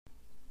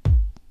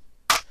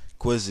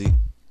Quizzy.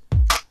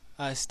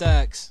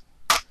 Istaxx.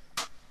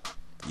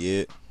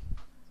 Yeah.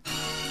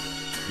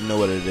 You know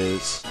what it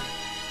is.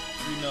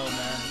 You know,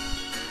 man.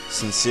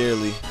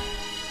 Sincerely.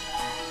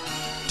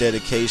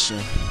 Dedication.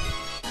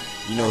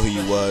 You know who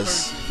you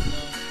was.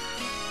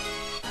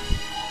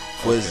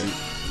 Quizzy.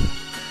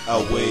 I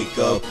wake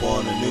up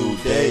on a new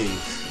day.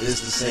 It's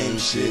the same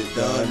shit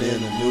done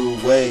in a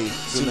new way.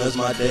 Soon as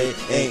my day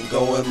ain't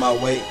going my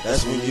way,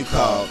 that's when you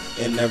call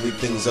and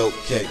everything's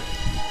okay.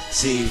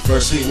 See,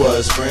 first we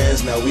was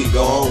friends, now we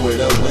gone where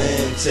the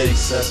wind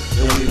takes us,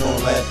 and we don't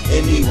let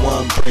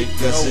anyone break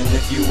us. And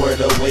if you were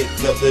to wake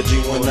up, the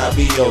dream will not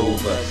be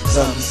over.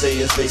 Some say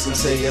it's fake, some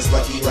say it's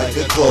lucky like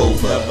a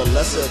clover. Never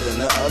lesser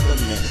than the other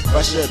man,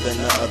 fresher than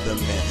the other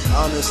man.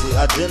 Honestly,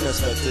 I didn't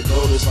expect to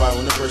go this far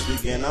when it first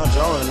began. I'm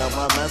drawing out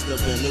my master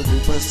pen, new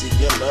blueprints to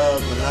your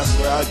love, and I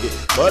swear I get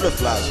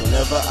butterflies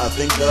whenever I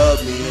think of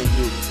me and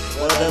you.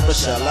 Whatever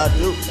shall I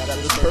do? Got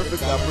this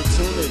perfect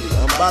opportunity,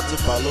 I'm about to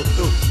follow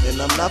through.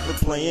 And I'm not for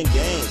playing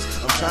games,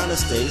 I'm trying to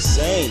stay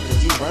sane.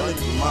 Cause you running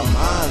through my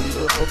mind,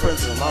 leaving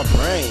footprints in my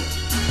brain.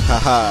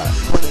 Haha,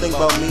 one thing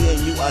about me and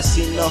you I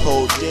seem to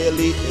hold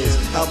dearly is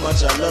how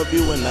much I love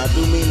you, and I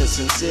do mean it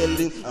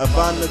sincerely. I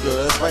find the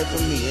girl that's right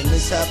for me, and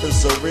this happens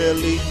so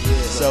rarely.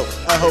 So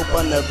I hope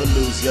I never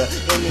lose ya.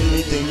 And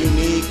anything you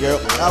need,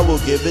 girl, I will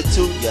give it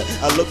to ya.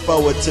 I look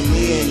forward to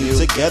me and you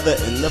together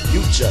in the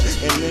future.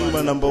 And then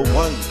my number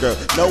one girl,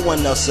 no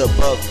one else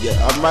above ya.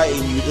 I'm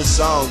writing you this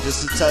song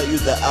just to tell you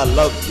that I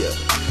love ya.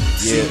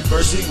 Yeah. See,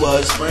 first we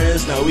was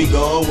friends, now we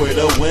gone where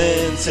the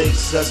wind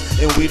takes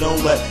us, and we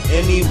don't let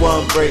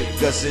anyone break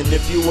us. And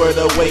if you were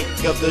to wake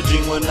up, the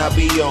dream will not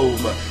be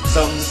over.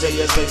 Some say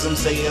it's fake, some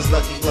say it's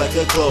lucky like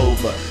a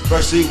clover.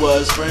 First we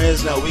was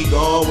friends, now we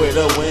gone where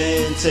the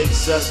wind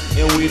takes us,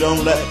 and we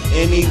don't let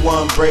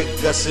anyone break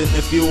us. And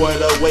if you were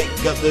to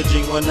wake up, the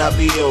dream will not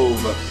be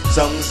over.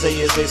 Some say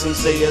it's fake, some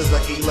say it's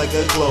lucky like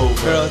a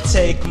clover. Girl,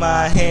 take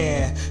my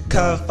hand,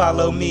 come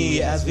follow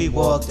me as we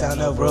walk down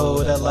the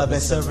road of love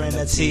and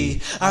serenity.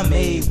 I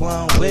made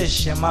one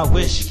wish and my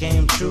wish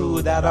came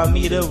true, that I'll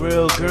meet a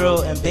real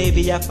girl, and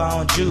baby I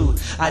found you.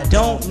 I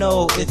don't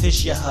know if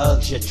it's your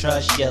hugs, your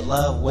trust, your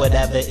love,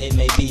 whatever it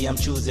may be, I'm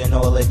choosing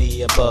all of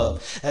the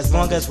above. As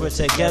long as we're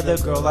together,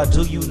 girl, I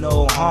do you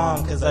no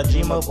harm, cause I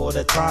dream of all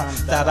the time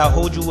that I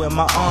hold you in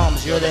my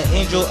arms. You're the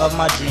angel of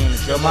my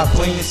dreams, you're my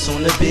queen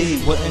soon to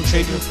be. Wouldn't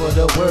trade you for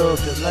the world,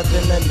 cause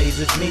nothing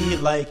amazes me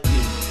like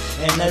you.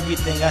 And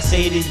everything I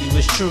say to you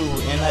is true,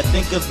 and I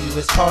think of you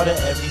as part of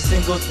every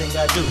single thing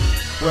I do.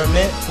 We're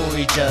meant for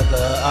each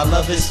other, our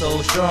love is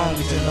so strong.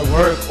 We finna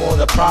work all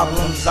the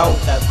problems out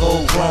that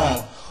go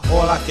wrong.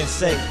 All I can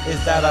say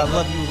is that I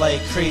love you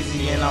like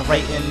crazy, and I'm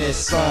writing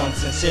this song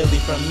sincerely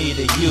from me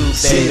to you, baby.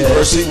 See,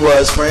 first we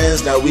was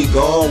friends, now we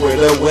gone where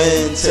the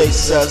wind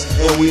takes us,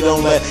 and we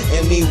don't let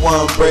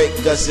anyone break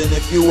us. And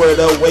if you were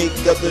to wake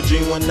up, the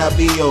dream will not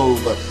be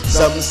over.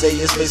 Some say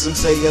it's fake, some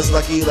say it's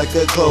lucky like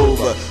a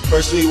clover.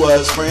 First we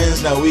was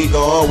friends, now we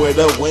gone where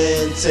the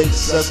wind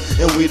takes us,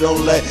 and we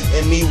don't let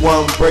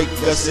anyone break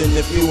us. And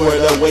if you were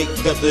to wake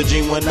up, the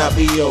dream will not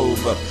be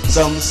over.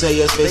 Some say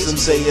it's fake, some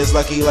say it's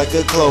lucky like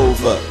a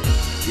clover.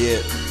 Yeah.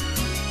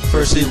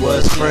 First we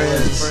was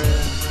friends,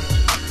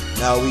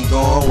 now we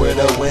gone where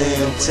the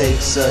wind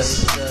takes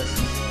us.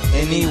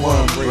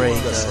 Anyone break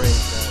us,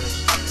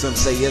 some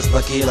say it's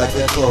lucky like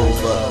a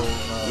clover.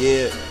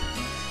 Yeah.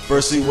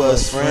 First we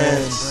was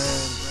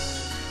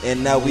friends,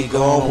 and now we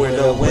gone where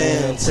the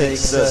wind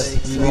takes us.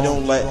 We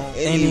don't let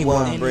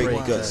anyone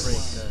break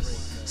us.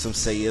 Some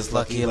say it's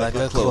lucky like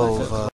a clover.